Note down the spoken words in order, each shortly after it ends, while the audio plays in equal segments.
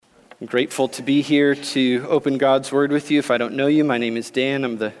I'm grateful to be here to open God's Word with you. If I don't know you, my name is Dan.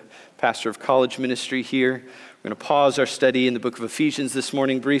 I'm the pastor of college ministry here. We're going to pause our study in the book of Ephesians this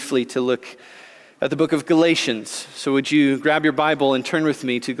morning briefly to look at the book of Galatians. So would you grab your Bible and turn with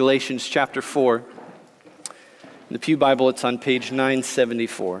me to Galatians chapter 4. In the Pew Bible, it's on page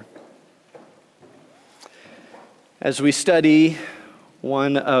 974. As we study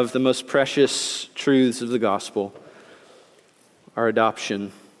one of the most precious truths of the gospel, our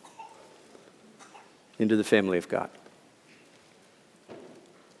adoption into the family of God.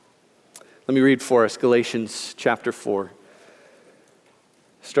 Let me read for us Galatians chapter 4,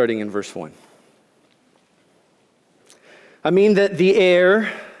 starting in verse 1. I mean that the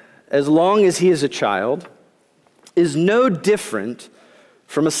heir, as long as he is a child, is no different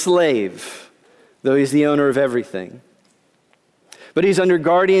from a slave, though he's the owner of everything. But he's under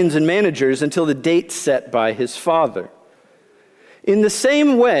guardians and managers until the date set by his father. In the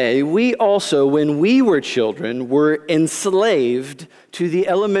same way, we also, when we were children, were enslaved to the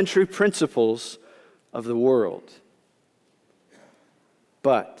elementary principles of the world.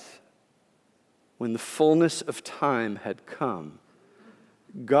 But when the fullness of time had come,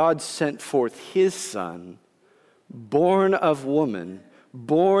 God sent forth his Son, born of woman,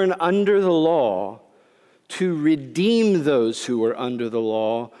 born under the law, to redeem those who were under the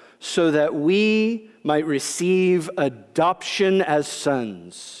law, so that we might receive adoption as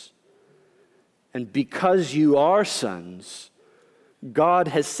sons. And because you are sons, God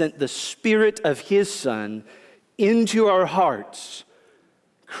has sent the Spirit of his Son into our hearts,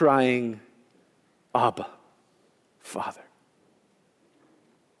 crying, Abba, Father.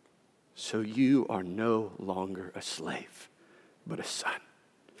 So you are no longer a slave, but a son.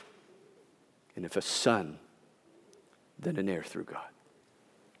 And if a son, then an heir through God.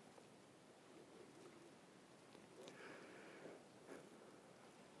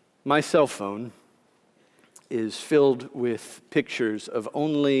 My cell phone is filled with pictures of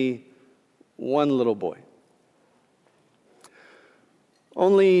only one little boy.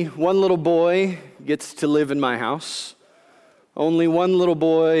 Only one little boy gets to live in my house. Only one little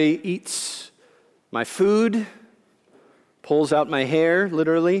boy eats my food, pulls out my hair,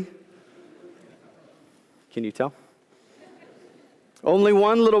 literally. Can you tell? Only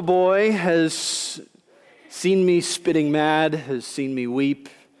one little boy has seen me spitting mad, has seen me weep,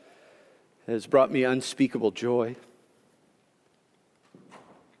 has brought me unspeakable joy.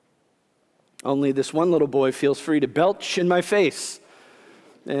 Only this one little boy feels free to belch in my face,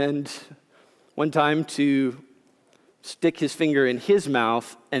 and one time to stick his finger in his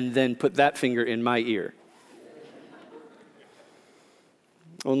mouth and then put that finger in my ear.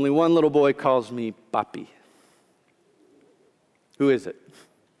 Only one little boy calls me Papi. Who is it?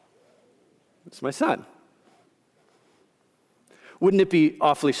 It's my son. Wouldn't it be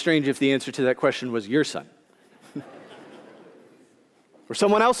awfully strange if the answer to that question was your son? Or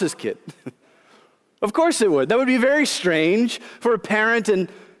someone else's kid? Of course it would. That would be very strange for a parent and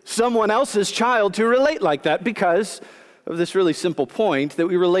someone else's child to relate like that because of this really simple point that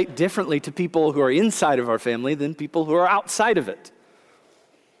we relate differently to people who are inside of our family than people who are outside of it.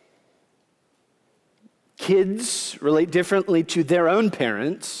 Kids relate differently to their own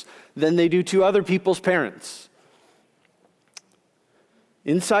parents than they do to other people's parents.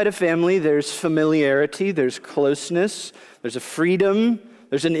 Inside a family, there's familiarity, there's closeness, there's a freedom,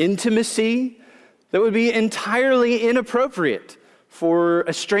 there's an intimacy that would be entirely inappropriate for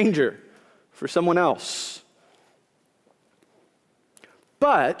a stranger, for someone else.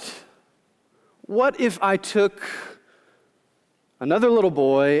 But what if I took another little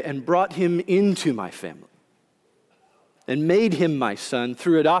boy and brought him into my family and made him my son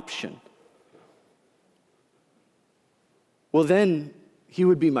through adoption? Well, then he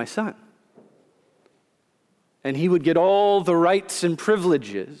would be my son. And he would get all the rights and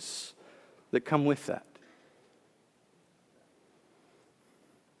privileges that come with that.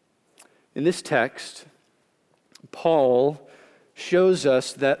 In this text, Paul shows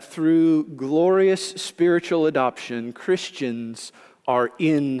us that through glorious spiritual adoption, Christians are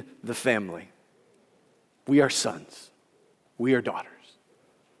in the family. We are sons. We are daughters.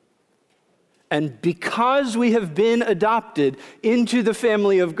 And because we have been adopted into the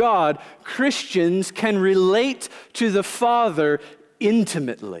family of God, Christians can relate to the Father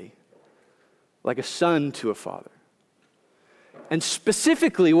intimately, like a son to a father. And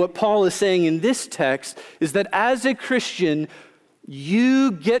specifically, what Paul is saying in this text is that as a Christian,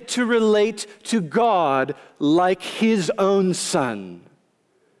 you get to relate to God like his own son,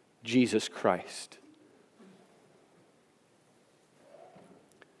 Jesus Christ.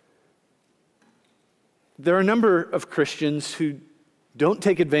 There are a number of Christians who don't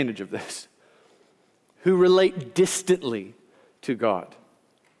take advantage of this, who relate distantly to God,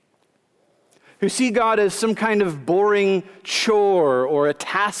 who see God as some kind of boring chore or a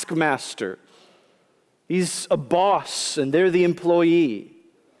taskmaster. He's a boss and they're the employee.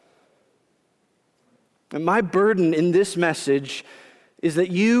 And my burden in this message is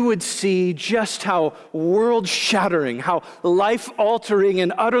that you would see just how world-shattering, how life-altering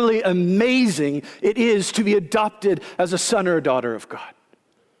and utterly amazing it is to be adopted as a son or a daughter of God.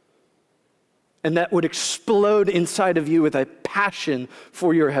 And that would explode inside of you with a passion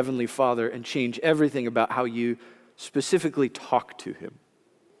for your Heavenly Father and change everything about how you specifically talk to Him.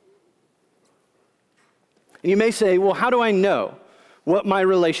 And you may say, well, how do I know what my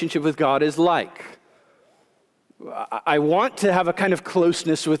relationship with God is like? I want to have a kind of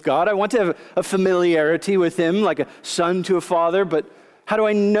closeness with God. I want to have a familiarity with Him, like a son to a father, but how do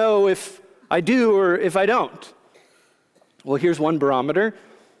I know if I do or if I don't? Well, here's one barometer.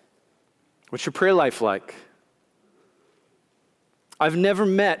 What's your prayer life like? I've never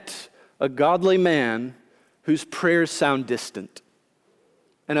met a godly man whose prayers sound distant.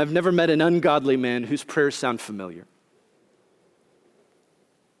 And I've never met an ungodly man whose prayers sound familiar.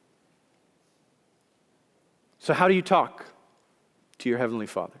 So how do you talk to your Heavenly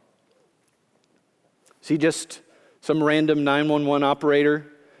Father? Is He just some random 911 operator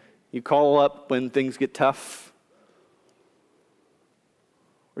you call up when things get tough?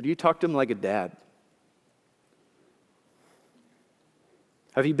 Or do you talk to Him like a dad?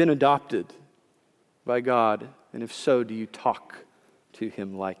 Have you been adopted by God? And if so, do you talk to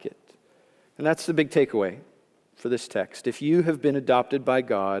Him like it? And that's the big takeaway for this text. If you have been adopted by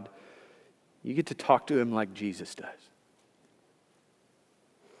God, you get to talk to Him like Jesus does.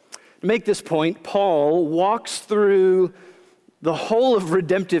 To make this point, Paul walks through the whole of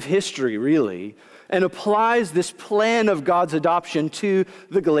redemptive history, really, and applies this plan of God's adoption to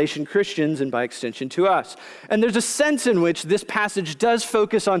the Galatian Christians and by extension to us. And there's a sense in which this passage does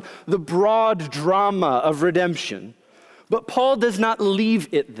focus on the broad drama of redemption, but Paul does not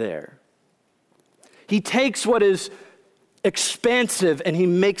leave it there. He takes what is expansive and he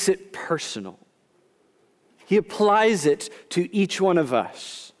makes it personal. He applies it to each one of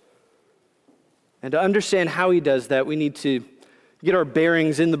us. And to understand how he does that, we need to get our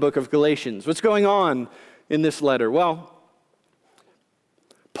bearings in the book of Galatians. What's going on in this letter? Well,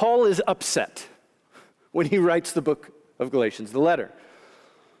 Paul is upset when he writes the book of Galatians, the letter,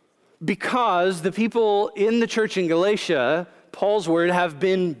 because the people in the church in Galatia, Paul's word, have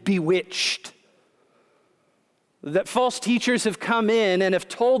been bewitched. That false teachers have come in and have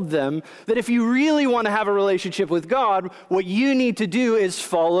told them that if you really want to have a relationship with God, what you need to do is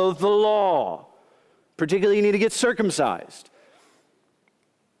follow the law. Particularly, you need to get circumcised.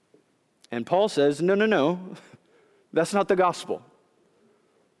 And Paul says, no, that's not the gospel.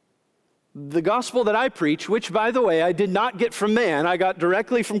 The gospel that I preach, which, by the way, I did not get from man, I got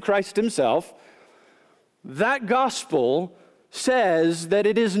directly from Christ Himself, that gospel says that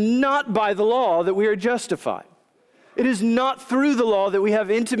it is not by the law that we are justified. It is not through the law that we have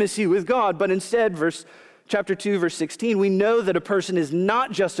intimacy with God, but instead, chapter 2, verse 16, we know that a person is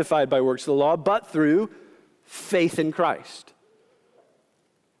not justified by works of the law, but through faith in Christ.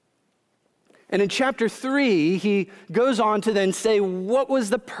 And in chapter 3, he goes on to then say, what was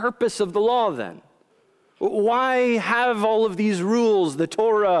the purpose of the law then? Why have all of these rules, the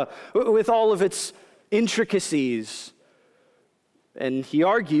Torah, with all of its intricacies? And he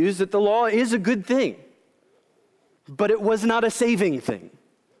argues that the law is a good thing, but it was not a saving thing.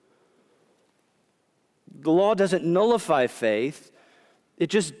 The law doesn't nullify faith. It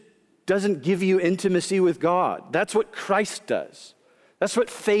just doesn't give you intimacy with God. That's what Christ does. That's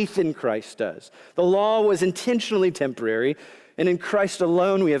what faith in Christ does. The law was intentionally temporary, and in Christ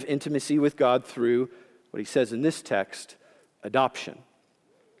alone we have intimacy with God through what he says in this text, adoption.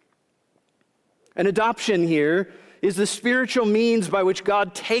 And adoption here is the spiritual means by which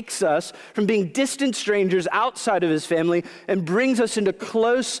God takes us from being distant strangers outside of His family and brings us into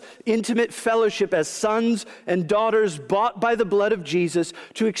close, intimate fellowship as sons and daughters bought by the blood of Jesus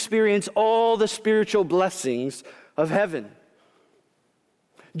to experience all the spiritual blessings of heaven.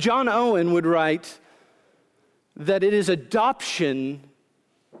 John Owen would write that it is adoption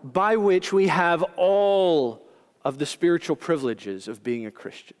by which we have all of the spiritual privileges of being a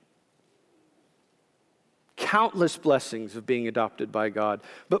Christian. Countless blessings of being adopted by God.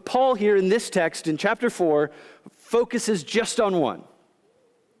 But Paul here in this text in chapter 4 focuses just on one.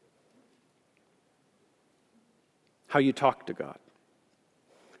 How you talk to God.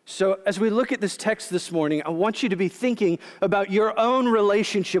 So as we look at this text this morning, I want you to be thinking about your own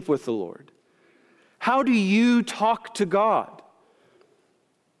relationship with the Lord. How do you talk to God?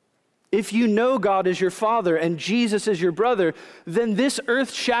 If you know God as your Father and Jesus as your brother, then this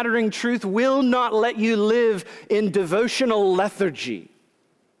earth-shattering truth will not let you live in devotional lethargy.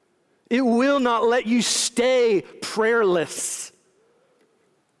 It will not let you stay prayerless.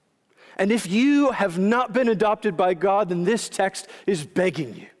 And if you have not been adopted by God, then this text is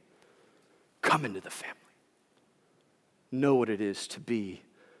begging you, come into the family. Know what it is to be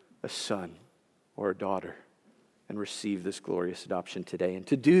a son or a daughter and receive this glorious adoption today. And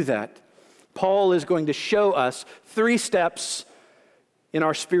to do that, Paul is going to show us 3 steps in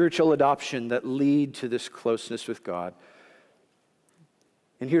our spiritual adoption that lead to this closeness with God.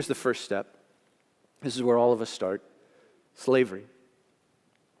 And here's the first step. This is where all of us start. Slavery.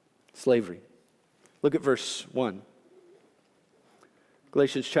 Slavery. Look at verse 1.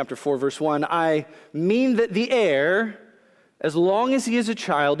 Galatians chapter 4, verse 1. I mean that the heir, as long as he is a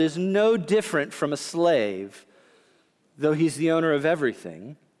child, is no different from a slave, though he's the owner of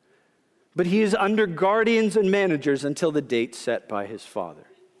everything. But he is under guardians and managers until the date set by his father.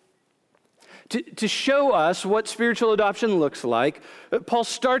 To show us what spiritual adoption looks like, Paul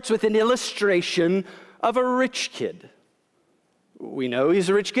starts with an illustration of a rich kid. We know he's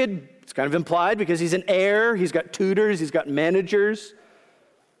a rich kid. It's kind of implied because he's an heir. He's got tutors. He's got managers.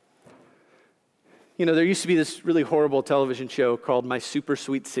 You know, there used to be this really horrible television show called My Super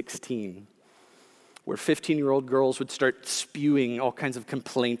Sweet 16, where 15-year-old girls would start spewing all kinds of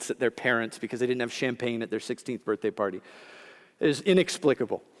complaints at their parents because they didn't have champagne at their 16th birthday party. It is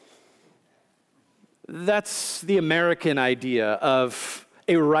inexplicable. That's the American idea of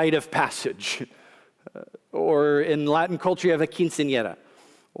a rite of passage. Or in Latin culture, you have a quinceañera.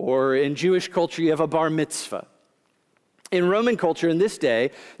 Or in Jewish culture, you have a bar mitzvah. In Roman culture, in this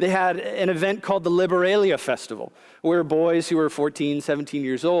day, they had an event called the Liberalia Festival, where boys who were 14, 17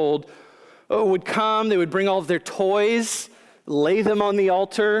 years old would come, they would bring all of their toys, lay them on the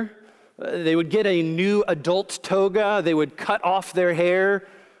altar. They would get a new adult toga. They would cut off their hair,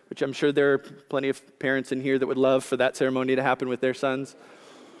 which I'm sure there are plenty of parents in here that would love for that ceremony to happen with their sons.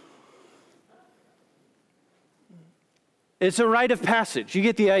 It's a rite of passage. You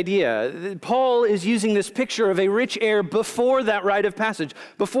get the idea. Paul is using this picture of a rich heir before that rite of passage,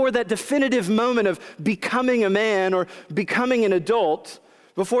 before that definitive moment of becoming a man or becoming an adult,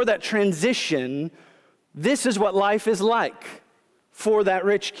 before that transition. This is what life is like for that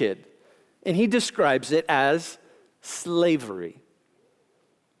rich kid. And he describes it as slavery.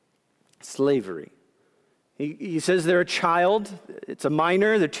 Slavery. He says they're a child. It's a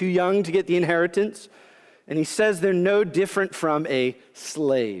minor. They're too young to get the inheritance. And he says they're no different from a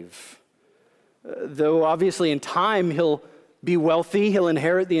slave. Though obviously in time he'll be wealthy, he'll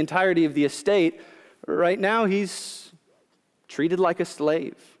inherit the entirety of the estate. Right now he's treated like a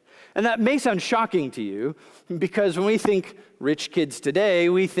slave. And that may sound shocking to you because when we think rich kids today,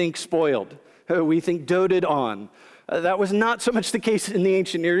 we think spoiled. We think doted on. That was not so much the case in the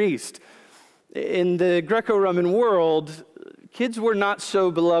ancient Near East. In the Greco-Roman world, kids were not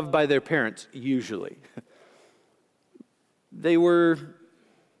so beloved by their parents, usually. They were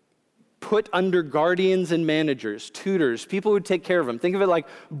put under guardians and managers, tutors, people who would take care of them. Think of it like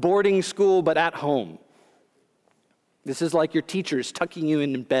boarding school, but at home. This is like your teachers tucking you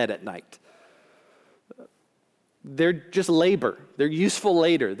in bed at night. They're just labor. They're useful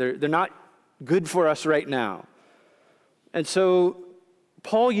later. They're not good for us right now. And so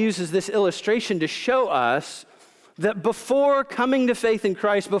Paul uses this illustration to show us that before coming to faith in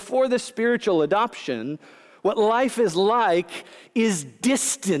Christ, before the spiritual adoption, what life is like is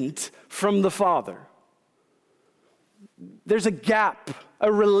distant from the Father. There's a gap,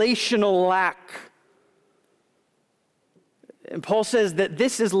 a relational lack. And Paul says that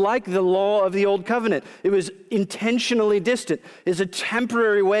this is like the law of the Old Covenant. It was intentionally distant. It's a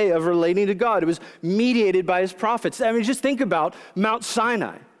temporary way of relating to God. It was mediated by his prophets. I mean, just think about Mount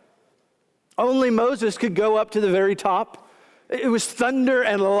Sinai. Only Moses could go up to the very top. It was thunder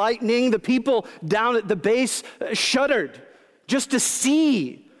and lightning. The people down at the base shuddered just to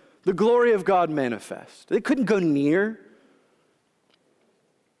see the glory of God manifest. They couldn't go near.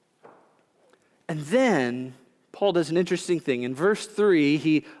 And then Paul does an interesting thing. In verse 3,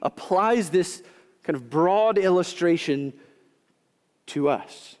 he applies this kind of broad illustration to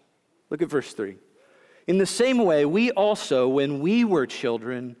us. Look at verse 3. In the same way, we also, when we were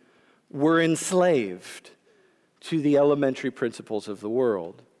children, were enslaved to the elementary principles of the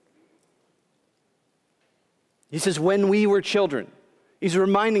world. He says, when we were children. He's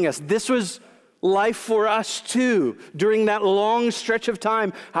reminding us this was life for us too during that long stretch of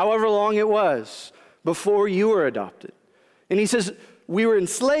time, however long it was, before you were adopted. And he says, we were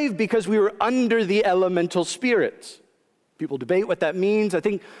enslaved because we were under the elemental spirits. People debate what that means. I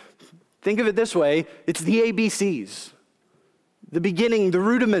think Think of it this way. It's the ABCs, the beginning, the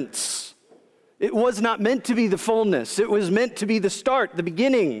rudiments. It was not meant to be the fullness. It was meant to be the start, the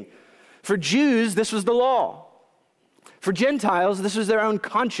beginning. For Jews, this was the law. For Gentiles, this was their own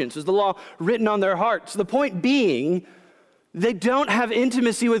conscience. It was the law written on their hearts. The point being, they don't have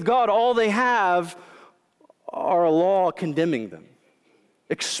intimacy with God. All they have are a law condemning them,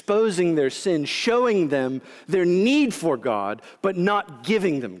 exposing their sin, showing them their need for God, but not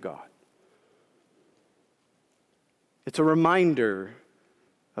giving them God. It's a reminder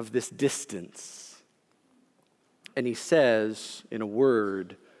of this distance. And he says, in a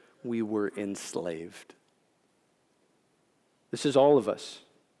word, we were enslaved. This is all of us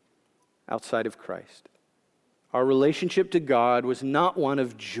outside of Christ. Our relationship to God was not one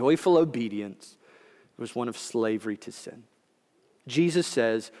of joyful obedience. It was one of slavery to sin. Jesus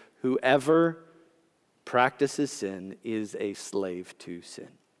says, whoever practices sin is a slave to sin.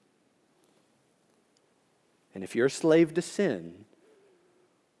 And if you're a slave to sin,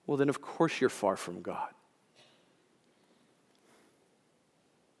 well, then of course you're far from God.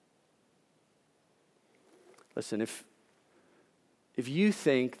 Listen, if you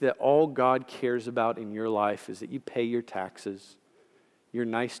think that all God cares about in your life is that you pay your taxes, you're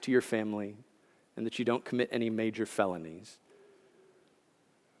nice to your family, and that you don't commit any major felonies,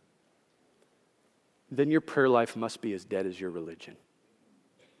 then your prayer life must be as dead as your religion.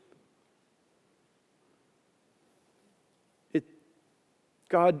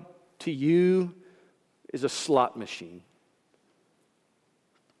 God, to you, is a slot machine,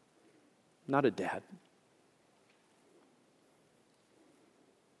 not a dad.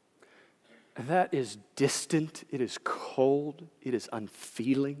 And that is distant, it is cold, it is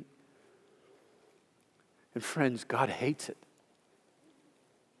unfeeling. And friends, God hates it.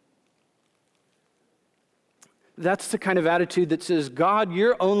 That's the kind of attitude that says, God,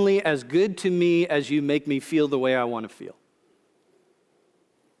 you're only as good to me as you make me feel the way I want to feel.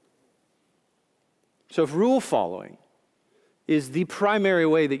 So if rule following is the primary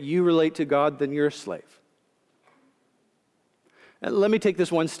way that you relate to God, then you're a slave. And let me take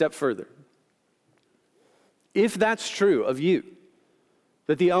this one step further. If that's true of you,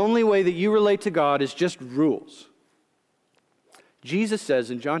 that the only way that you relate to God is just rules, Jesus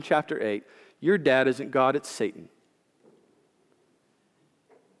says in John chapter 8, your dad isn't God, it's Satan.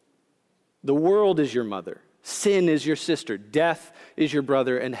 The world is your mother, sin is your sister, death is your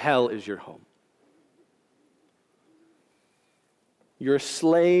brother, and hell is your home. You're a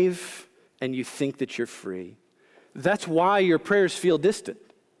slave and you think that you're free. That's why your prayers feel distant.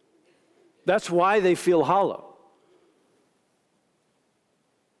 That's why they feel hollow.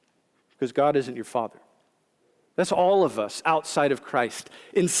 Because God isn't your father. That's all of us outside of Christ,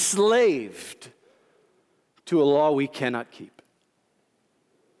 enslaved to a law we cannot keep.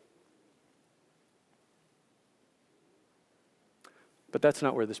 But that's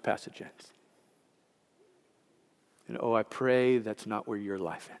not where this passage ends. And oh, I pray that's not where your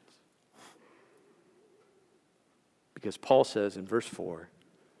life ends. Because Paul says in verse 4,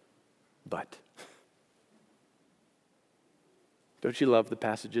 but. Don't you love the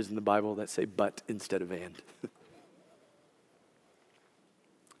passages in the Bible that say but instead of and?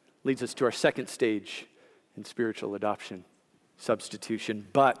 Leads us to our second stage in spiritual adoption, substitution.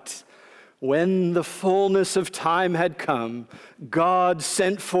 But when the fullness of time had come, God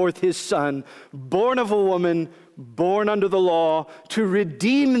sent forth his Son, born of a woman, born under the law, to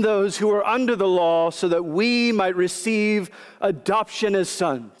redeem those who are under the law so that we might receive adoption as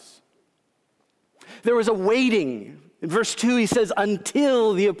sons. There was a waiting. In verse 2, he says,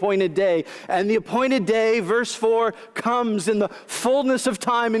 until the appointed day. And the appointed day, verse 4, comes in the fullness of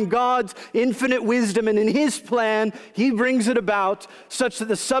time in God's infinite wisdom. And in his plan, he brings it about such that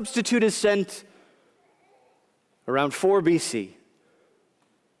the substitute is sent around 4 BC.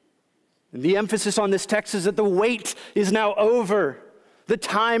 And the emphasis on this text is that the wait is now over. The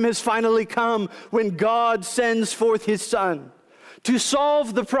time has finally come when God sends forth his Son. To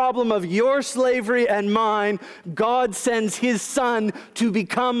solve the problem of your slavery and mine, God sends his Son to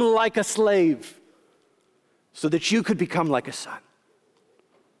become like a slave so that you could become like a son.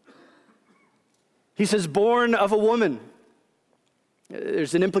 He says, born of a woman.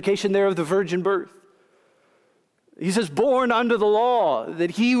 There's an implication there of the virgin birth. He says, born under the law,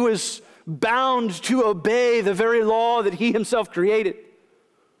 that he was bound to obey the very law that he himself created.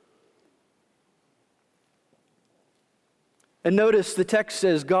 And notice the text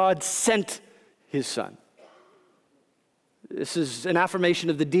says God sent his Son. This is an affirmation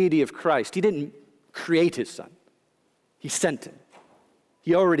of the deity of Christ. He didn't create his Son. He sent him.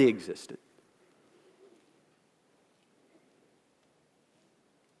 He already existed.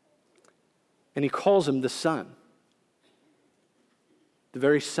 And he calls him the Son, the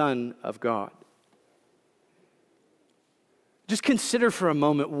very Son of God. Just consider for a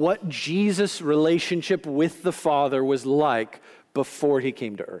moment what Jesus' relationship with the Father was like before he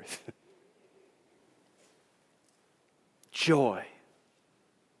came to earth. Joy,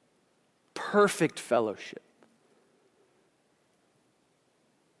 perfect fellowship.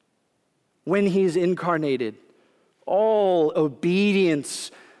 When he's incarnated, all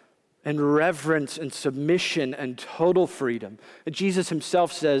obedience and reverence and submission and total freedom. Jesus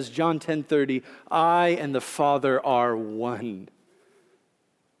himself says, John 10:30, I and the Father are one.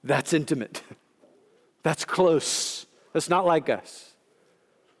 That's intimate. That's close. That's not like us.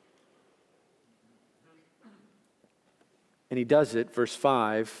 And he does it, verse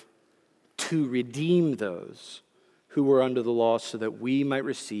 5, to redeem those who were under the law so that we might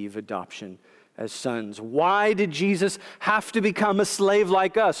receive adoption as sons. Why did Jesus have to become a slave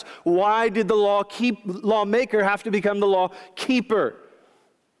like us? Why did the lawmaker have to become the law keeper?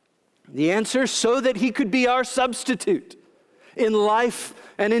 The answer, so that he could be our substitute in life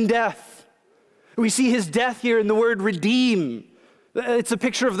and in death. We see his death here in the word redeem. It's a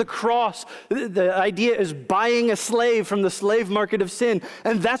picture of the cross. The idea is buying a slave from the slave market of sin.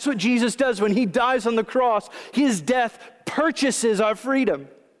 And that's what Jesus does when he dies on the cross. His death purchases our freedom.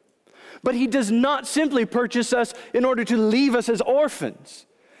 But he does not simply purchase us in order to leave us as orphans.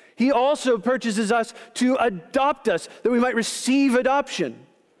 He also purchases us to adopt us, that we might receive adoption.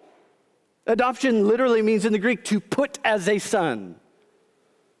 Adoption literally means in the Greek to put as a son.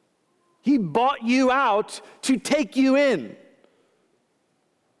 He bought you out to take you in.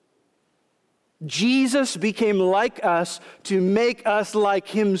 Jesus became like us to make us like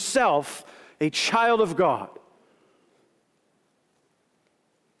himself, a child of God.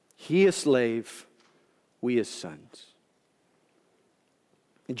 He a slave, we as sons.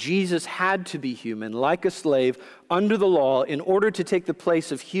 Jesus had to be human, like a slave, under the law, in order to take the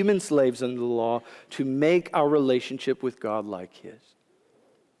place of human slaves under the law, to make our relationship with God like his.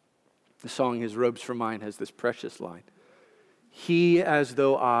 The song, His Robes for Mine, has this precious line. He as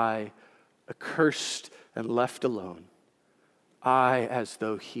though I, accursed and left alone, I as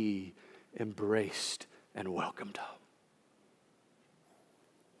though he embraced and welcomed home.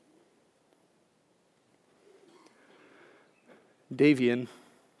 Davian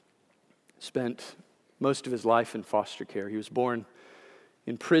spent most of his life in foster care. He was born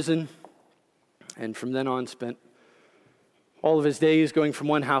in prison, and from then on spent all of his days going from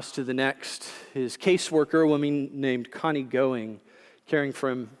one house to the next. His caseworker, a woman named Connie Going, caring for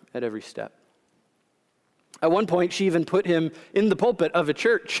him at every step. At one point, she even put him in the pulpit of a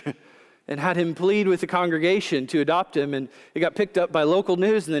church and had him plead with the congregation to adopt him, and it got picked up by local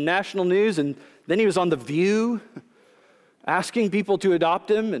news and the national news, and then he was on The View asking people to adopt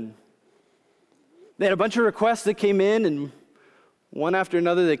him, and they had a bunch of requests that came in, and one after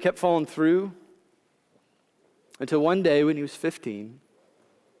another they kept falling through, until one day when he was 15,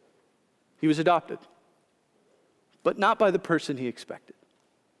 he was adopted, but not by the person he expected.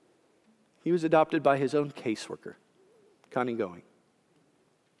 He was adopted by his own caseworker, Connie Going.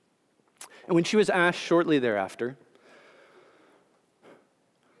 And when she was asked shortly thereafter,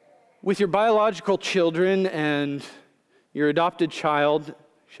 with your biological children and your adopted child,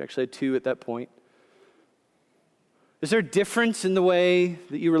 she actually had 2 at that point, is there a difference in the way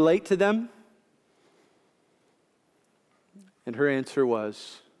that you relate to them? And her answer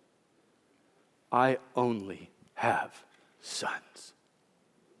was, I only have sons.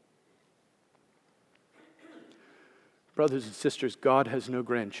 Brothers and sisters, God has no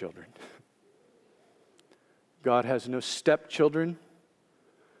grandchildren. God has no stepchildren.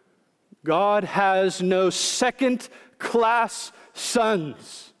 God has no second-class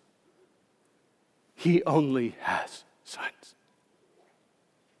sons. He only has sons.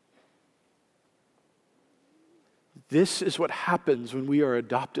 This is what happens when we are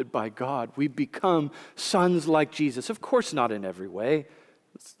adopted by God. We become sons like Jesus. Of course, not in every way.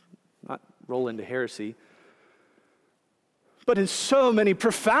 Let's not roll into heresy. But in so many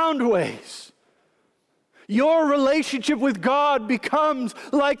profound ways. Your relationship with God becomes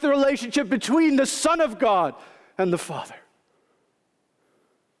like the relationship between the Son of God and the Father.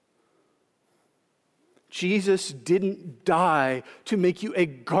 Jesus didn't die to make you a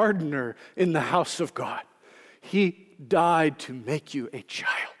gardener in the house of God. He died to make you a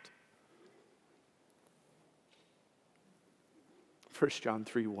child. 1 John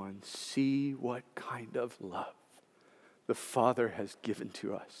 3:1, see what kind of love the Father has given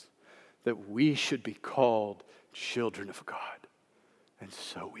to us, that we should be called children of God. And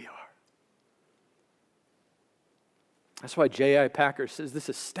so we are. That's why J.I. Packer says this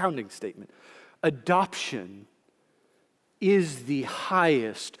astounding statement. Adoption is the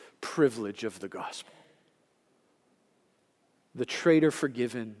highest privilege of the gospel. The traitor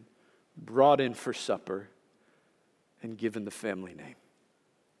forgiven, brought in for supper, and given the family name.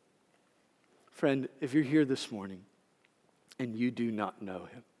 Friend, if you're here this morning and you do not know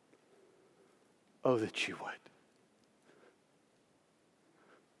him, oh, that you would.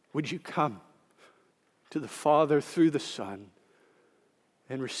 Would you come to the Father through the Son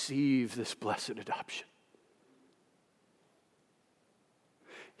and receive this blessed adoption?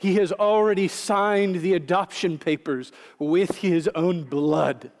 He has already signed the adoption papers with his own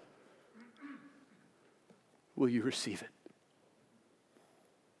blood. Will you receive it?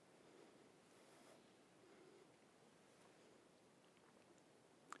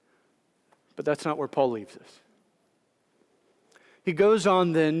 But that's not where Paul leaves us. He goes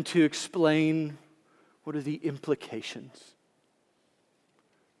on then to explain what are the implications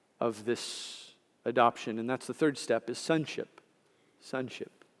of this adoption. And that's the third step, is sonship.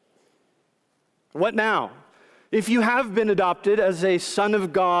 Sonship. What now? If you have been adopted as a son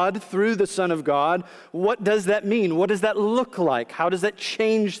of God through the Son of God, what does that mean? What does that look like? How does that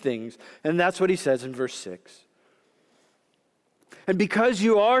change things? And that's what he says in verse 6. And because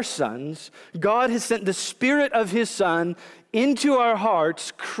you are sons, God has sent the Spirit of his Son into our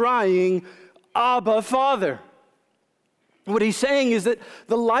hearts, crying, Abba, Father. What he's saying is that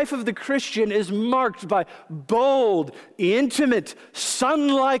the life of the Christian is marked by bold, intimate,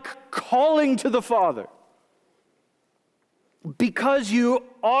 son-like calling to the Father. Because you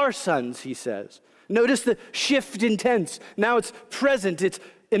are sons, he says. Notice the shift in tense. Now it's present. It's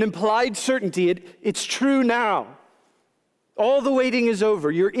an implied certainty. It's true now. All the waiting is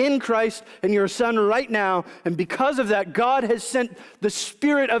over. You're in Christ and you're a son right now. And because of that, God has sent the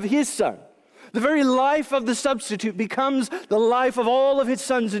Spirit of his Son. The very life of the substitute becomes the life of all of his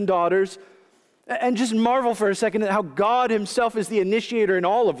sons and daughters. And just marvel for a second at how God himself is the initiator in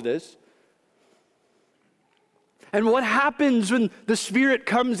all of this. And what happens when the Spirit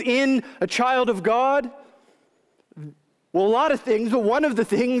comes in a child of God? Well, a lot of things, but one of the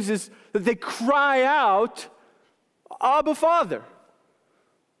things is that they cry out, Abba, Father.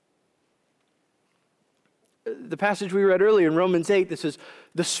 The passage we read earlier in Romans 8, this is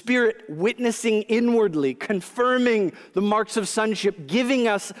the Spirit witnessing inwardly, confirming the marks of sonship, giving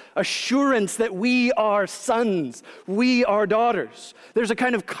us assurance that we are sons, we are daughters. There's a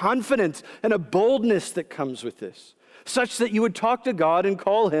kind of confidence and a boldness that comes with this, such that you would talk to God and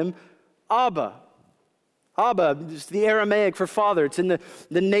call him Abba. Abba is the Aramaic for father. It's in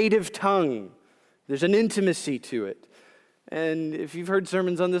the native tongue. There's an intimacy to it. And if you've heard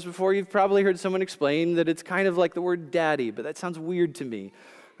sermons on this before, you've probably heard someone explain that it's kind of like the word daddy, but that sounds weird to me.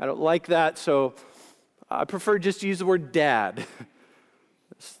 I don't like that, so I prefer just to use the word dad.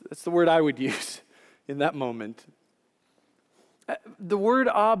 That's the word I would use in that moment. The word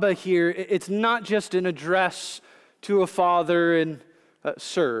Abba here, it's not just an address to a father and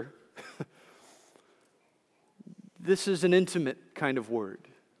sir. This is an intimate kind of word.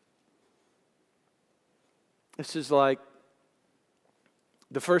 This is like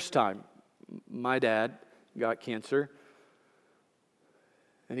the first time my dad got cancer,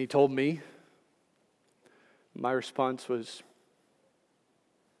 and he told me, my response was,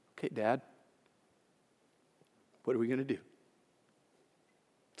 okay, Dad, what are we going to do?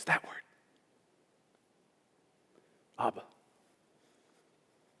 It's that word. Abba.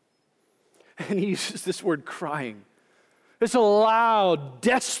 And he uses this word crying. It's a loud,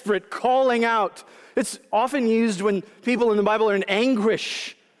 desperate calling out. It's often used when people in the Bible are in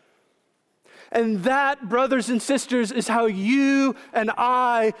anguish. And that, brothers and sisters, is how you and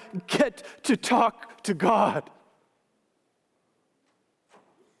I get to talk to God.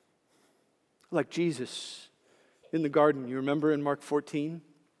 Like Jesus in the garden, you remember in Mark 14?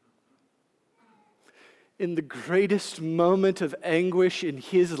 In the greatest moment of anguish in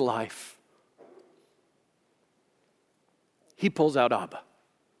his life, he pulls out Abba.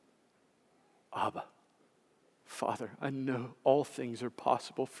 Abba, Father, I know all things are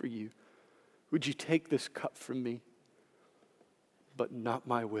possible for you. Would you take this cup from me? But not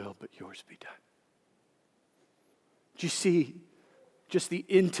my will, but yours be done. Do you see just the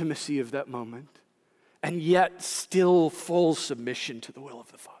intimacy of that moment? And yet still full submission to the will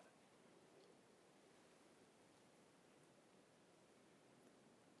of the Father.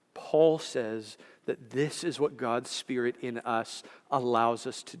 Paul says that this is what God's Spirit in us allows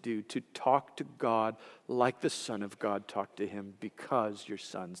us to do, to talk to God like the Son of God talked to him, because you're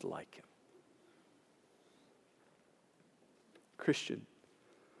sons like him. Christian,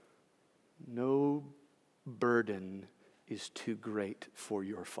 no burden is too great for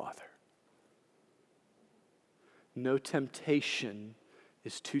your Father. No temptation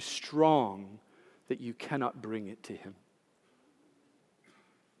is too strong that you cannot bring it to him.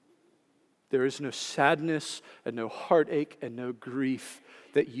 There is no sadness and no heartache and no grief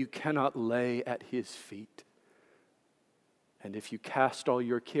that you cannot lay at his feet. And if you cast all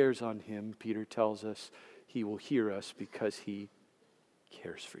your cares on him, Peter tells us, he will hear us because he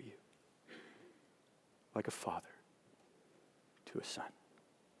cares for you. Like a father to a son.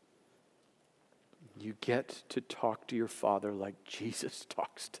 You get to talk to your Father like Jesus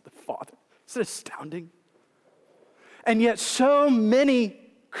talks to the Father. Isn't it astounding? And yet so many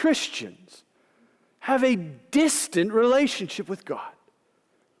Christians have a distant relationship with God.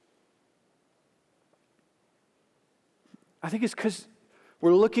 I think it's because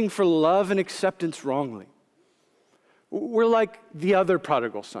we're looking for love and acceptance wrongly. We're like the other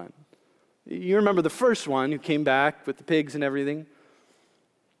prodigal son. You remember the first one who came back with the pigs and everything.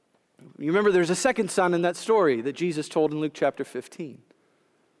 You remember there's a second son in that story that Jesus told in Luke chapter 15.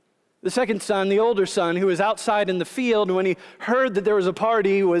 The second son, the older son, who was outside in the field, and when he heard that there was a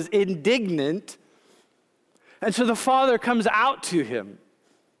party, was indignant. And so the father comes out to him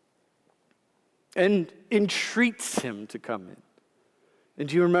and entreats him to come in. And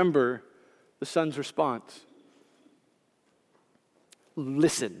do you remember the son's response?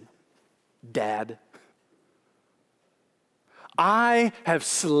 Listen, Dad. I have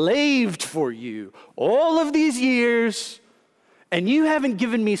slaved for you all of these years, and you haven't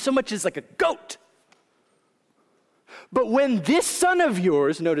given me so much as like a goat. But when this son of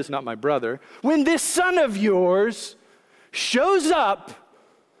yours, notice not my brother, when this son of yours shows up,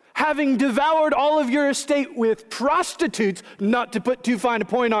 having devoured all of your estate with prostitutes, not to put too fine a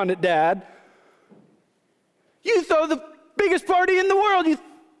point on it, Dad, you throw the biggest party in the world. You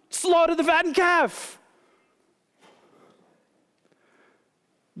slaughter the fattened calf.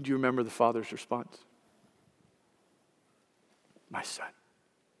 Do you remember the father's response? My son,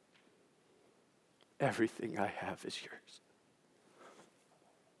 everything I have is yours.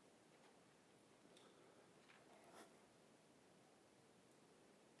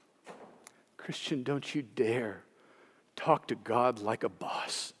 Christian, don't you dare talk to God like a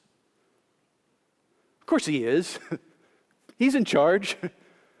boss. Of course he is. He's in charge.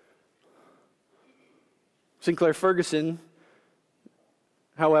 Sinclair Ferguson,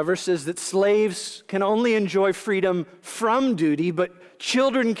 however, says that slaves can only enjoy freedom from duty, but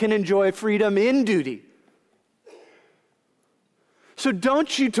children can enjoy freedom in duty. So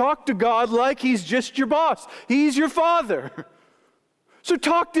don't you talk to God like he's just your boss. He's your father. So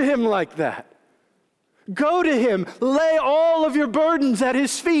talk to him like that. Go to him. Lay all of your burdens at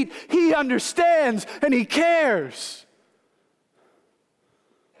his feet. He understands and he cares.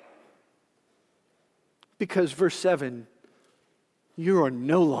 Because verse 7, you are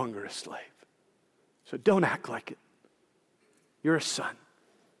no longer a slave. So don't act like it. You're a son.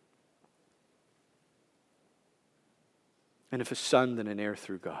 And if a son, then an heir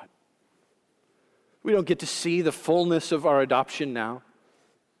through God. We don't get to see the fullness of our adoption now.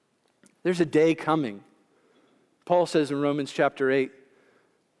 There's a day coming. Paul says in Romans chapter 8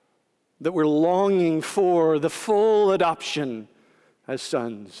 that we're longing for the full adoption as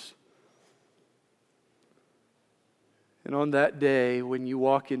sons. And on that day, when you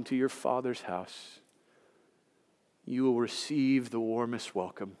walk into your Father's house, you will receive the warmest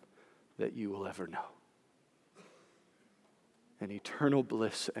welcome that you will ever know. And eternal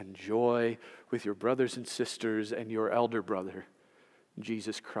bliss and joy with your brothers and sisters and your elder brother,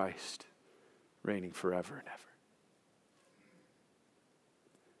 Jesus Christ, reigning forever and ever.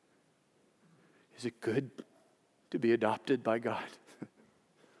 Is it good to be adopted by God?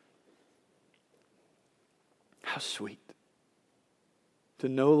 How sweet to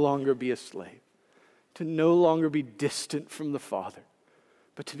no longer be a slave, to no longer be distant from the Father,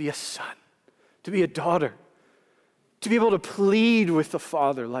 but to be a son, to be a daughter, to be able to plead with the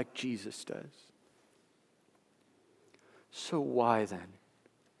Father like Jesus does. So why then?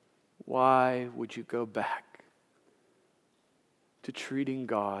 Why would you go back to treating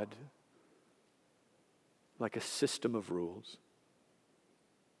God like a system of rules?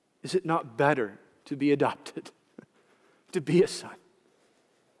 Is it not better to be adopted, to be a son?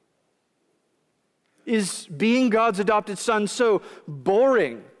 Is being God's adopted son so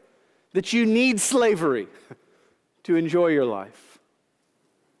boring that you need slavery to enjoy your life?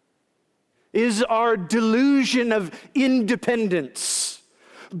 Is our delusion of independence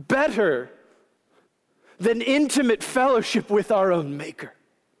better than intimate fellowship with our own Maker?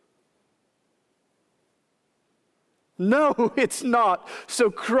 No, it's not.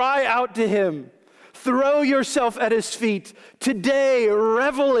 So cry out to him. Throw yourself at his feet. Today,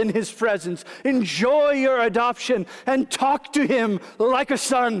 revel in his presence. Enjoy your adoption and talk to him like a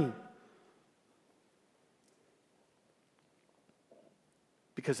son.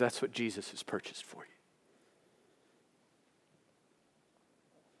 Because that's what Jesus has purchased for you.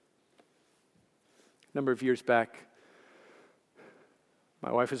 A number of years back,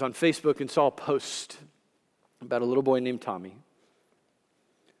 my wife was on Facebook and saw a post about a little boy named Tommy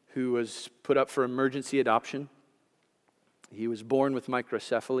who was put up for emergency adoption. He was born with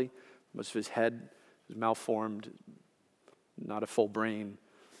microcephaly. Most of his head was malformed, not a full brain.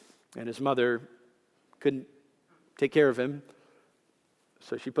 And his mother couldn't take care of him.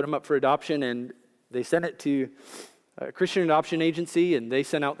 So she put him up for adoption, and they sent it to a Christian adoption agency, and they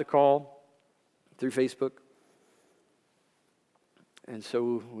sent out the call through Facebook. And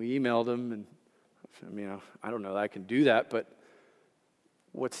so we emailed him, and I don't know that I can do that, but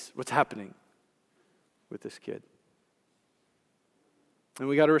what's happening with this kid? And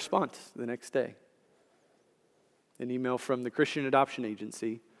we got a response the next day. An email from the Christian adoption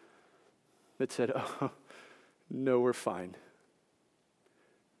agency that said, "Oh, no, we're fine.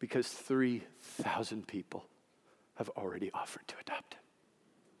 Because 3,000 people have already offered to adopt him."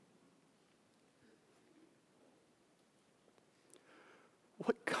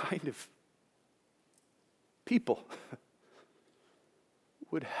 What kind of people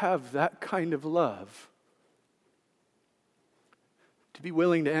would have that kind of love to be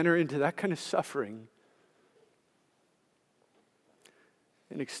willing to enter into that kind of suffering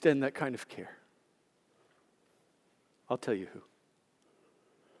and extend that kind of care? I'll tell you who.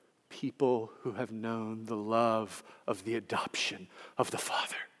 People who have known the love of the adoption of the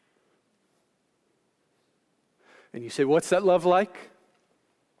Father. And you say, what's that love like?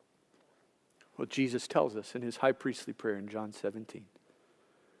 Well, Jesus tells us in his high priestly prayer in John 17.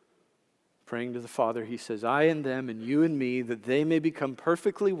 Praying to the Father, he says, I and them and you and me, that they may become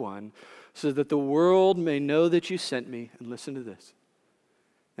perfectly one, so that the world may know that you sent me, and listen to this,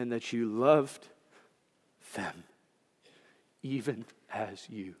 and that you loved them, even as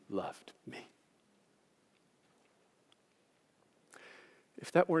you loved me.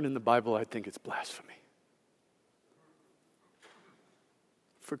 If that weren't in the Bible, I'd think it's blasphemy.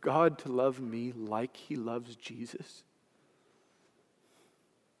 For God to love me like he loves Jesus,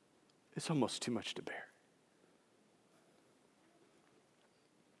 it's almost too much to bear.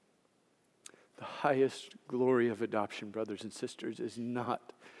 The highest glory of adoption, brothers and sisters, is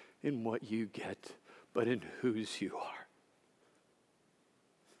not in what you get, but in whose you are.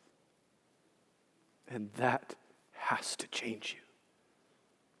 And that has to change you.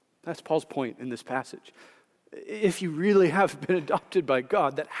 That's Paul's point in this passage. If you really have been adopted by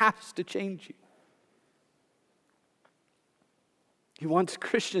God, that has to change you. He wants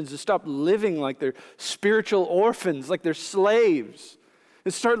Christians to stop living like they're spiritual orphans, like they're slaves,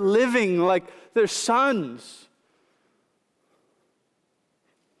 and start living like they're sons.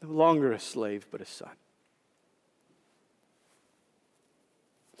 No longer a slave, but a son.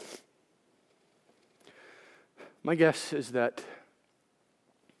 My guess is that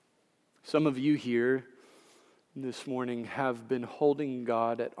some of you here this morning have been holding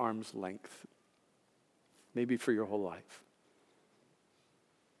God at arm's length, maybe for your whole life.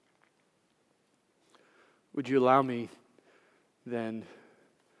 Would you allow me then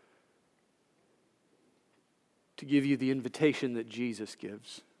to give you the invitation that Jesus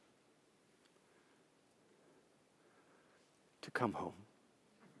gives to come home,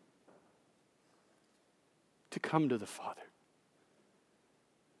 to come to the Father?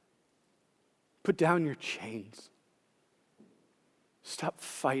 Put down your chains. Stop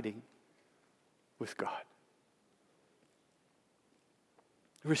fighting with God.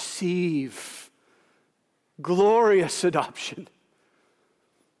 Receive glorious adoption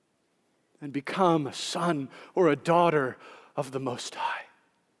and become a son or a daughter of the Most High.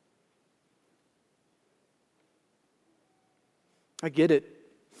 I get it.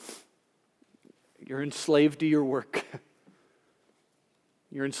 You're enslaved to your work.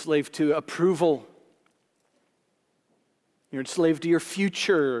 You're enslaved to approval. You're enslaved to your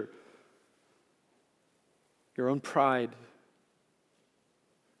future, your own pride.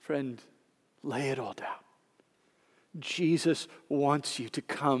 Friend, lay it all down. Jesus wants you to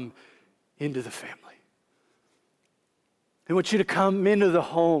come into the family. He wants you to come into the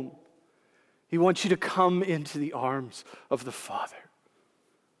home. He wants you to come into the arms of the Father.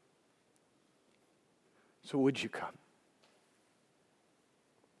 So would you come?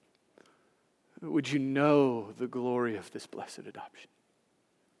 Would you know the glory of this blessed adoption?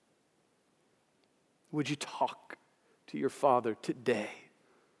 Would you talk to your Father today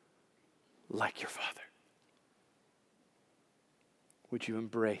like your Father. Would you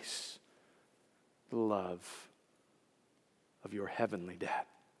embrace the love of your heavenly Dad?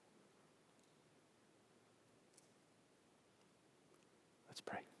 Let's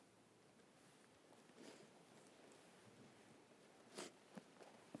pray.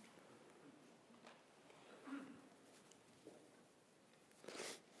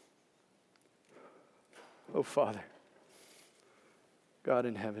 Oh, Father, God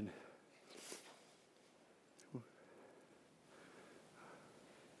in heaven,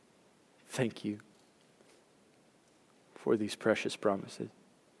 thank you for these precious promises.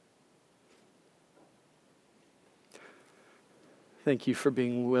 Thank you for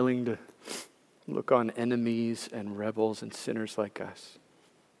being willing to look on enemies and rebels and sinners like us.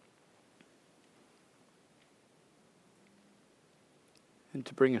 And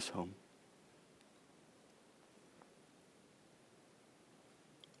to bring us home.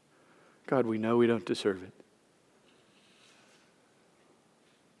 God, we know we don't deserve it.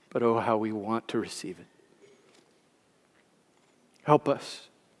 But oh, how we want to receive it. Help us,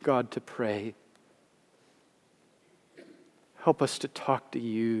 God, to pray. Help us to talk to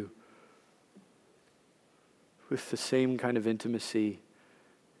you with the same kind of intimacy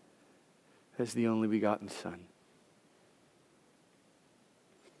as the only begotten Son.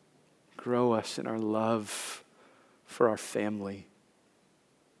 Grow us in our love for our family,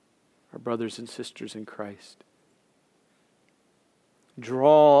 our brothers and sisters in Christ.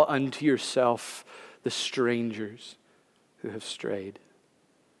 Draw unto yourself the strangers who have strayed,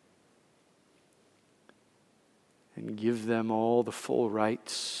 and give them all the full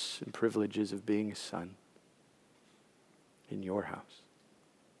rights and privileges of being a son in your house.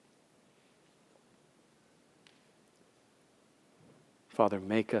 Father,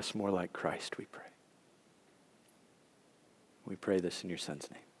 make us more like Christ, we pray. We pray this in your Son's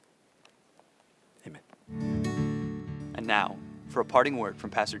name. Amen. And now, for a parting word from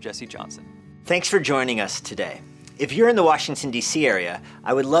Pastor Jesse Johnson. Thanks for joining us today. If you're in the Washington, D.C. area,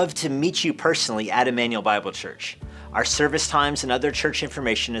 I would love to meet you personally at Emmanuel Bible Church. Our service times and other church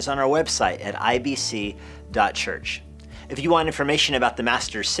information is on our website at ibc.church. If you want information about the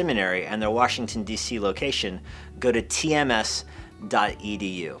Master's Seminary and their Washington, D.C. location, go to tms.edu.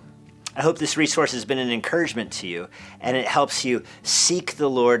 I hope this resource has been an encouragement to you, and it helps you seek the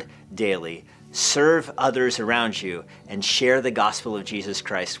Lord daily, serve others around you, and share the gospel of Jesus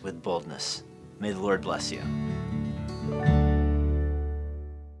Christ with boldness. May the Lord bless you.